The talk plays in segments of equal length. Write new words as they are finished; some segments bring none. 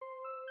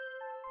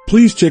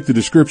Please check the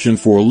description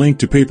for a link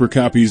to paper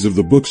copies of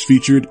the books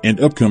featured and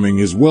upcoming,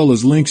 as well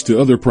as links to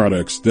other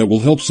products that will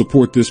help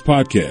support this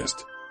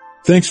podcast.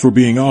 Thanks for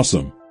being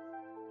awesome.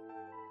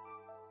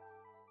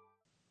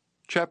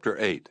 Chapter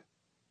 8.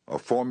 A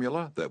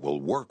Formula That Will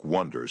Work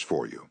Wonders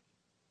for You.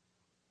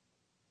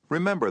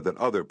 Remember that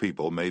other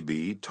people may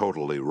be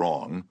totally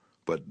wrong,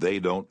 but they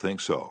don't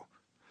think so.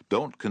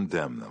 Don't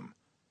condemn them.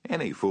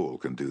 Any fool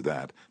can do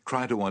that.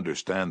 Try to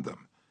understand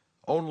them.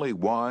 Only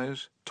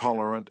wise,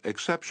 tolerant,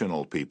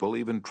 exceptional people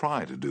even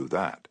try to do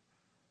that.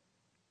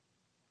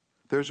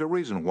 There's a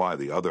reason why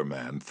the other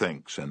man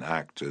thinks and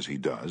acts as he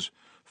does.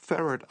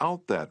 Ferret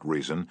out that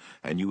reason,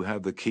 and you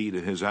have the key to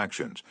his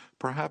actions,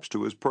 perhaps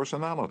to his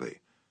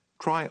personality.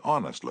 Try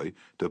honestly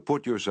to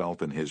put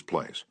yourself in his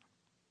place.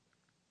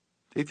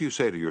 If you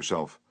say to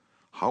yourself,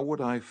 "How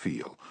would I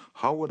feel?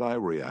 How would I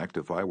react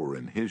if I were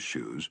in his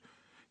shoes?"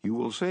 you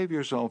will save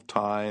yourself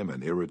time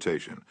and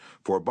irritation,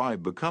 for by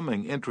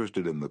becoming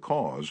interested in the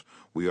cause,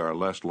 we are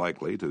less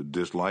likely to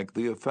dislike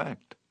the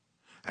effect.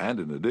 And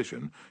in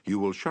addition, you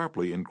will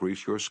sharply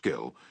increase your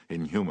skill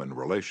in human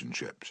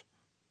relationships.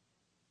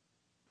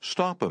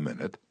 Stop a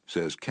minute,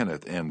 says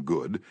Kenneth M.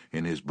 Good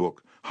in his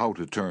book, How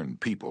to Turn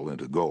People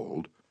into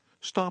Gold.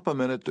 Stop a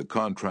minute to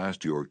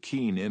contrast your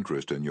keen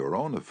interest in your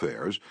own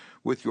affairs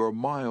with your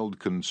mild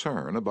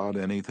concern about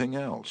anything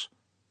else.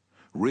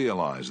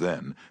 Realize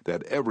then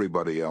that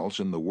everybody else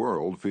in the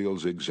world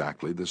feels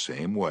exactly the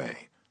same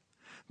way.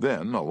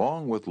 Then,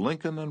 along with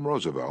Lincoln and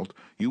Roosevelt,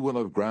 you will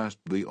have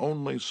grasped the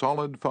only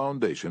solid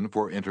foundation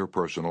for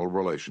interpersonal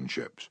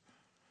relationships,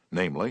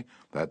 namely,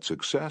 that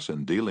success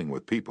in dealing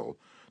with people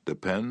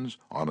depends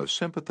on a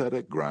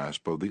sympathetic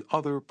grasp of the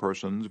other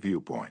person's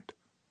viewpoint.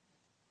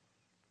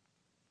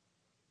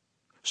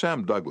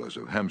 Sam Douglas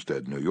of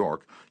Hempstead, New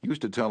York,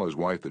 used to tell his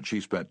wife that she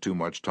spent too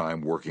much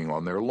time working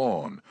on their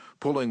lawn,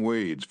 pulling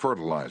weeds,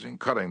 fertilizing,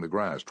 cutting the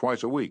grass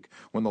twice a week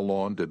when the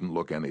lawn didn't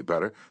look any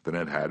better than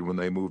it had when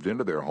they moved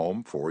into their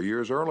home 4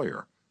 years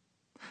earlier.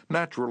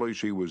 Naturally,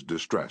 she was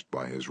distressed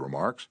by his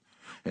remarks,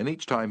 and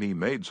each time he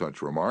made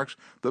such remarks,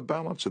 the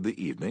balance of the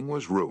evening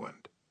was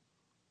ruined.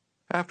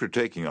 After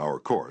taking our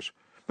course,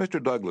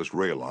 Mr. Douglas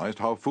realized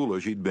how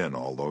foolish he'd been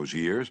all those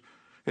years.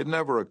 It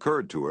never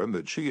occurred to him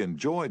that she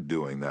enjoyed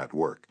doing that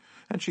work,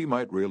 and she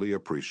might really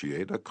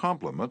appreciate a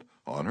compliment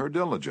on her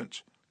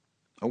diligence.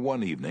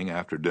 One evening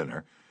after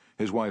dinner,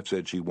 his wife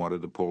said she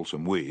wanted to pull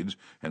some weeds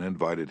and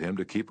invited him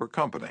to keep her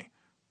company.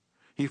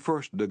 He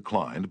first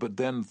declined, but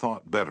then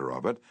thought better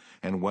of it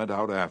and went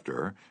out after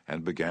her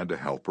and began to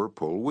help her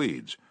pull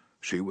weeds.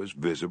 She was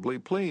visibly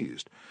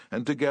pleased,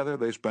 and together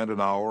they spent an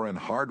hour in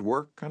hard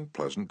work and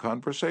pleasant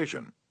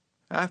conversation.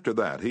 After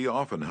that, he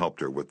often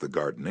helped her with the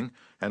gardening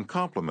and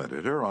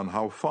complimented her on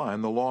how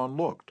fine the lawn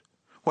looked.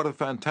 What a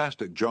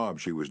fantastic job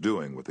she was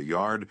doing with the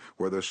yard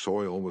where the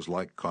soil was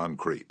like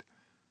concrete.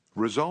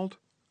 Result?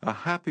 A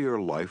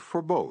happier life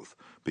for both,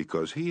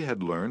 because he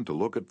had learned to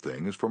look at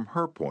things from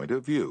her point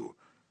of view,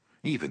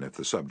 even if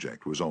the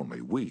subject was only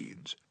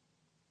weeds.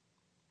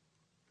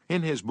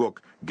 In his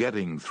book,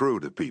 Getting Through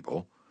to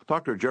People,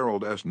 Dr.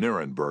 Gerald S.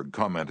 Nierenberg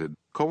commented,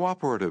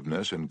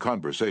 "Cooperativeness in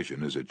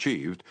conversation is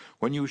achieved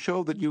when you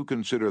show that you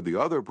consider the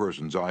other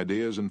person's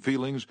ideas and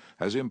feelings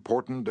as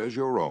important as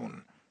your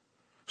own.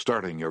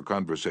 Starting your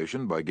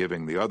conversation by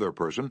giving the other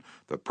person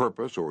the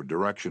purpose or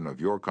direction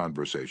of your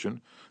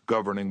conversation,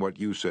 governing what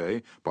you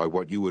say by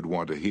what you would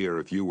want to hear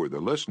if you were the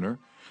listener,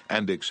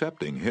 and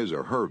accepting his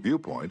or her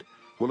viewpoint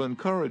will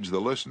encourage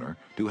the listener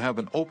to have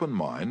an open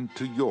mind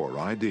to your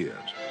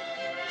ideas."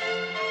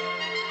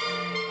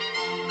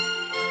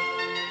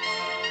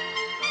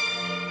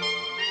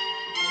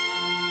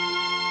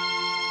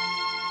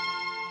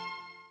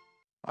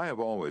 I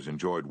have always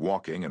enjoyed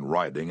walking and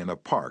riding in a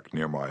park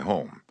near my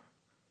home.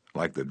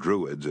 Like the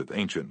Druids of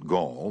ancient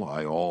Gaul,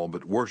 I all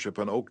but worship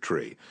an oak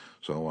tree,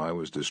 so I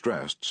was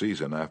distressed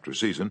season after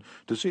season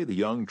to see the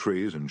young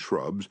trees and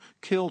shrubs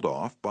killed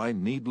off by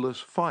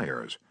needless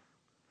fires.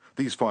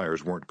 These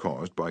fires weren't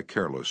caused by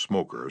careless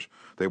smokers.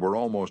 They were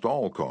almost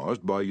all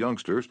caused by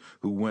youngsters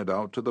who went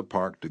out to the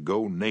park to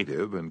go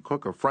native and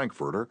cook a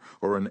frankfurter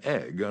or an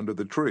egg under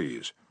the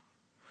trees.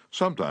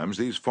 Sometimes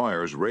these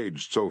fires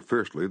raged so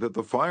fiercely that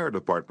the fire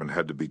department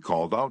had to be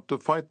called out to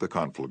fight the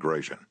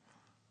conflagration.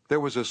 There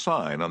was a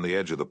sign on the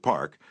edge of the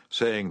park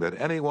saying that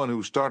anyone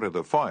who started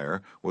a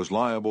fire was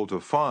liable to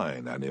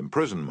fine and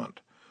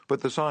imprisonment,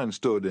 but the sign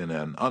stood in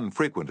an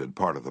unfrequented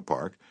part of the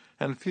park,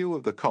 and few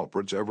of the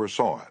culprits ever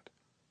saw it.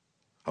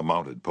 A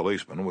mounted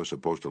policeman was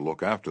supposed to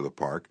look after the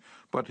park,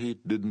 but he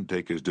didn't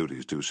take his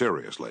duties too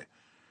seriously,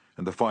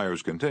 and the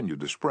fires continued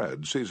to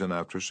spread season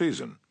after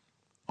season.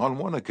 On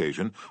one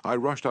occasion, I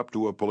rushed up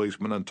to a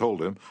policeman and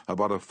told him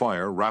about a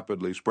fire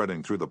rapidly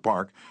spreading through the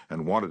park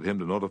and wanted him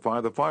to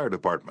notify the fire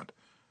department,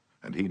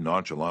 and he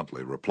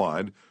nonchalantly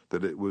replied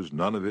that it was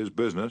none of his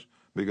business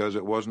because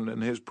it wasn't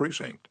in his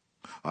precinct.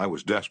 I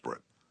was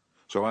desperate,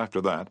 so after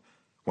that,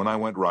 when I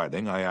went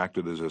riding, I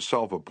acted as a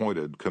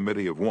self-appointed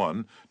committee of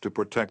one to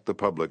protect the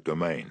public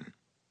domain.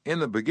 In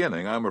the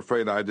beginning, I'm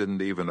afraid I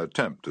didn't even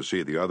attempt to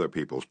see the other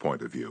people's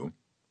point of view.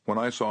 When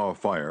I saw a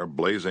fire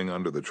blazing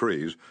under the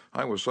trees,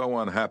 I was so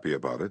unhappy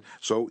about it,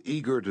 so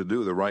eager to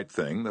do the right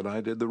thing, that I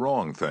did the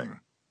wrong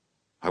thing.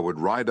 I would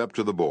ride up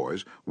to the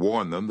boys,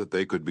 warn them that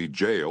they could be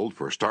jailed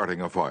for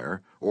starting a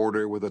fire,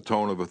 order with a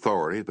tone of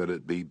authority that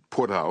it be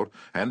put out,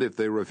 and if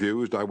they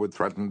refused, I would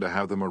threaten to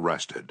have them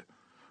arrested.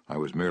 I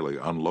was merely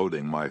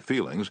unloading my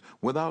feelings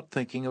without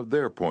thinking of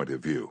their point of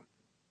view.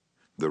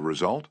 The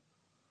result?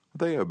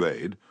 They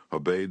obeyed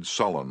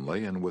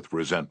sullenly and with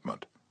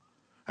resentment.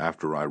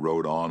 After I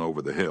rode on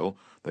over the hill,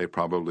 they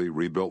probably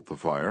rebuilt the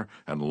fire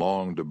and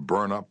longed to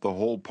burn up the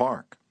whole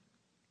park.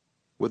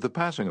 With the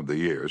passing of the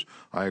years,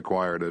 I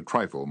acquired a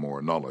trifle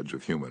more knowledge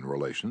of human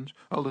relations,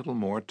 a little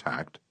more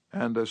tact,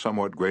 and a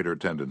somewhat greater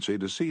tendency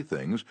to see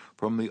things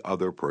from the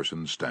other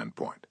person's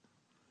standpoint.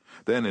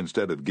 Then,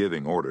 instead of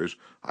giving orders,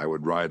 I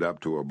would ride up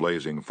to a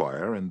blazing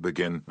fire and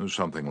begin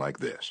something like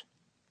this.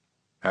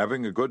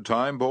 "Having a good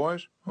time,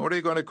 boys? What are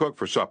you going to cook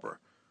for supper?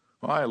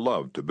 I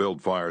loved to build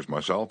fires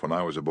myself when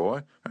I was a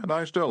boy, and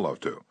I still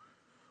love to.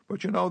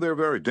 But you know they're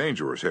very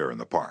dangerous here in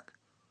the park.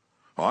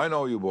 I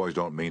know you boys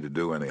don't mean to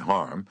do any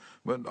harm,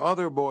 but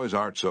other boys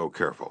aren't so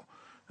careful.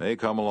 They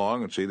come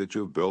along and see that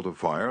you've built a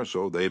fire,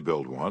 so they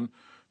build one.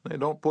 They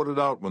don't put it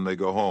out when they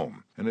go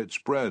home, and it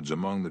spreads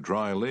among the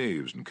dry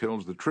leaves and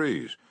kills the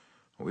trees.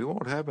 We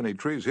won't have any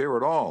trees here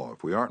at all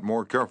if we aren't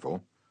more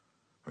careful.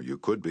 You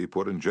could be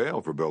put in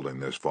jail for building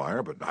this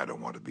fire, but I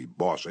don't want to be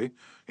bossy,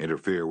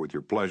 interfere with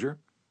your pleasure.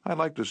 I'd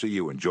like to see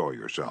you enjoy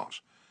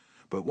yourselves.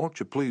 But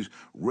won't you please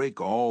rake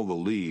all the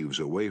leaves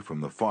away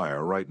from the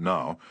fire right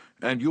now,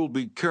 and you'll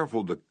be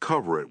careful to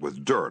cover it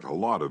with dirt, a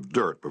lot of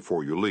dirt,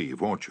 before you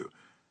leave, won't you?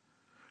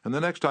 And the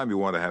next time you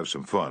want to have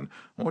some fun,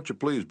 won't you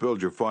please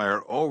build your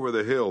fire over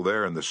the hill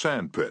there in the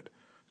sand pit?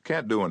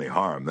 Can't do any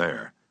harm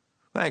there.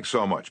 Thanks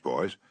so much,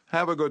 boys.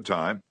 Have a good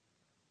time."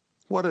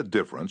 What a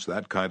difference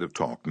that kind of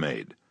talk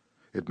made.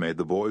 It made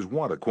the boys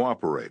want to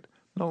cooperate.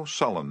 No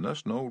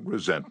sullenness, no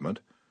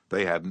resentment.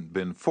 They hadn't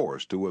been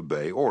forced to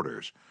obey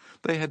orders.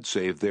 They had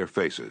saved their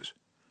faces.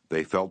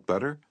 They felt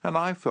better, and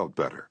I felt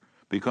better,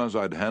 because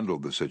I'd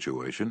handled the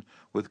situation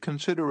with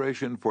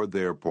consideration for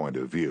their point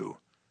of view.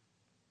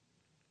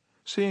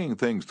 Seeing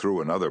things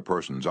through another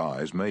person's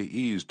eyes may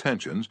ease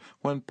tensions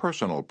when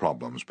personal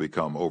problems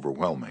become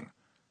overwhelming.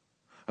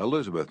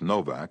 Elizabeth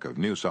Novak of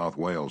New South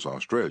Wales,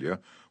 Australia,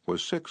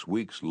 was 6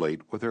 weeks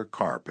late with her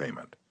car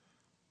payment.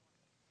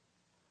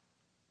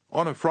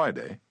 "On a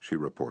Friday," she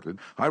reported,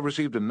 "I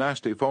received a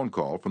nasty phone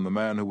call from the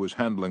man who was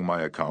handling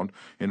my account,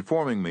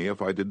 informing me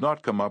if I did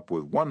not come up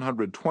with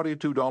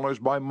 $122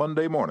 by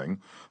Monday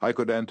morning, I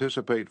could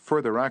anticipate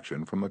further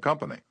action from the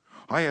company.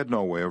 I had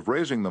no way of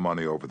raising the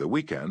money over the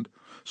weekend,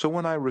 so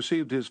when I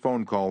received his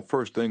phone call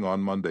first thing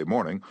on Monday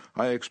morning,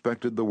 I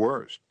expected the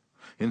worst.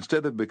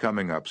 Instead of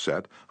becoming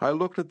upset, I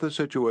looked at the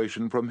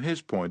situation from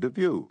his point of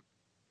view.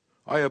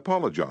 I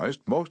apologized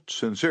most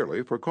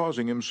sincerely for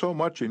causing him so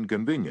much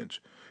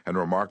inconvenience, and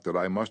remarked that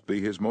I must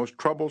be his most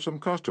troublesome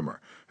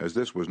customer, as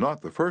this was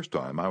not the first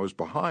time I was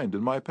behind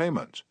in my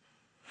payments.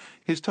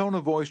 His tone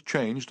of voice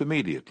changed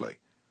immediately,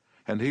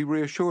 and he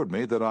reassured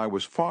me that I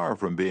was far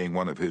from being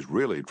one of his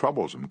really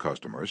troublesome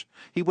customers.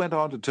 He went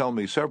on to tell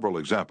me several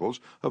examples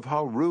of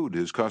how rude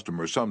his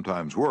customers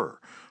sometimes were,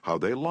 how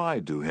they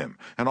lied to him,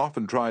 and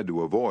often tried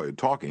to avoid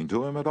talking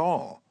to him at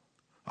all.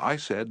 I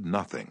said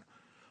nothing.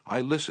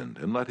 I listened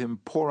and let him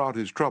pour out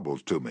his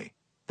troubles to me.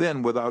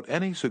 Then, without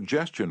any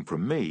suggestion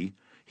from me,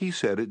 he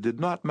said it did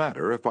not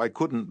matter if I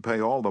couldn't pay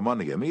all the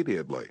money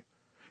immediately.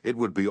 It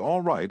would be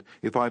all right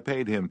if I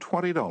paid him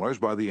 $20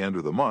 by the end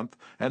of the month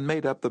and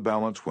made up the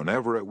balance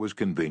whenever it was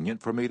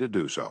convenient for me to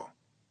do so.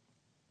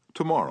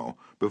 Tomorrow,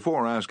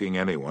 before asking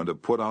anyone to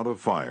put out a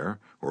fire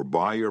or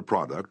buy your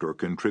product or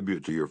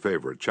contribute to your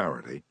favorite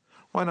charity,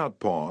 why not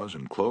pause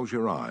and close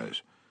your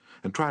eyes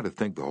and try to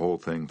think the whole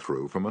thing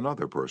through from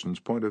another person's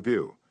point of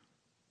view?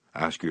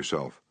 Ask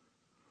yourself,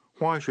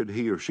 why should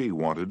he or she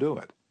want to do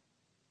it?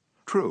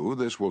 True,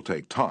 this will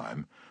take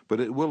time, but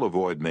it will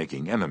avoid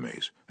making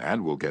enemies,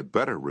 and will get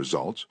better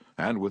results,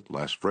 and with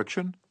less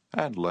friction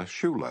and less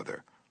shoe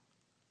leather.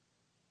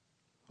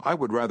 "I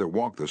would rather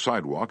walk the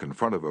sidewalk in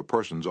front of a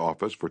person's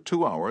office for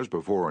 2 hours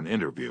before an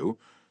interview,"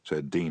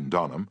 said Dean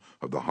Dunham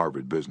of the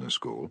Harvard Business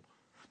School,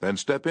 "than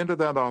step into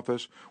that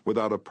office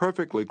without a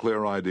perfectly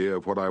clear idea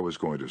of what I was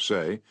going to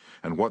say,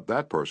 and what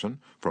that person,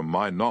 from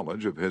my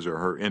knowledge of his or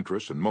her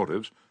interests and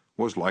motives,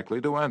 was likely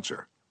to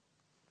answer."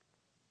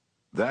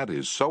 That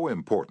is so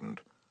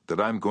important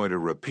that I'm going to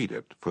repeat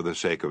it for the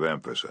sake of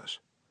emphasis.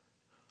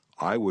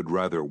 I would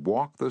rather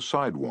walk the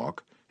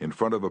sidewalk in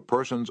front of a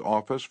person's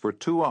office for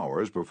 2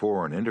 hours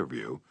before an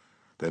interview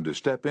than to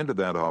step into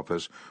that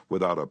office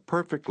without a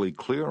perfectly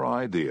clear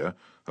idea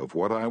of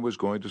what I was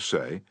going to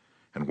say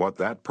and what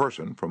that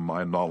person, from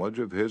my knowledge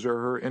of his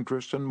or her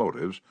interests and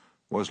motives,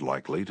 was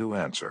likely to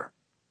answer.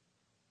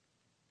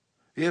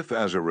 If,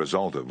 as a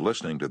result of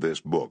listening to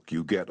this book,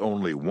 you get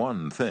only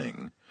one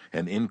thing,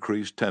 an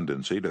increased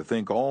tendency to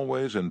think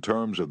always in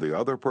terms of the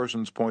other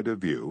person's point of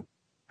view,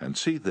 and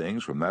see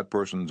things from that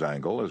person's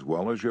angle as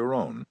well as your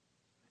own,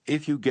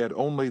 if you get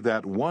only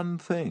that one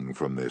thing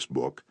from this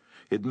book,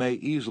 it may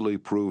easily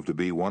prove to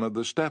be one of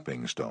the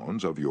stepping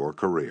stones of your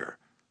career.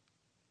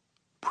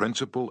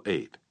 Principle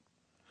 8.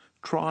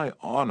 Try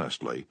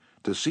honestly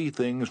to see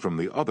things from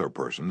the other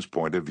person's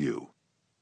point of view.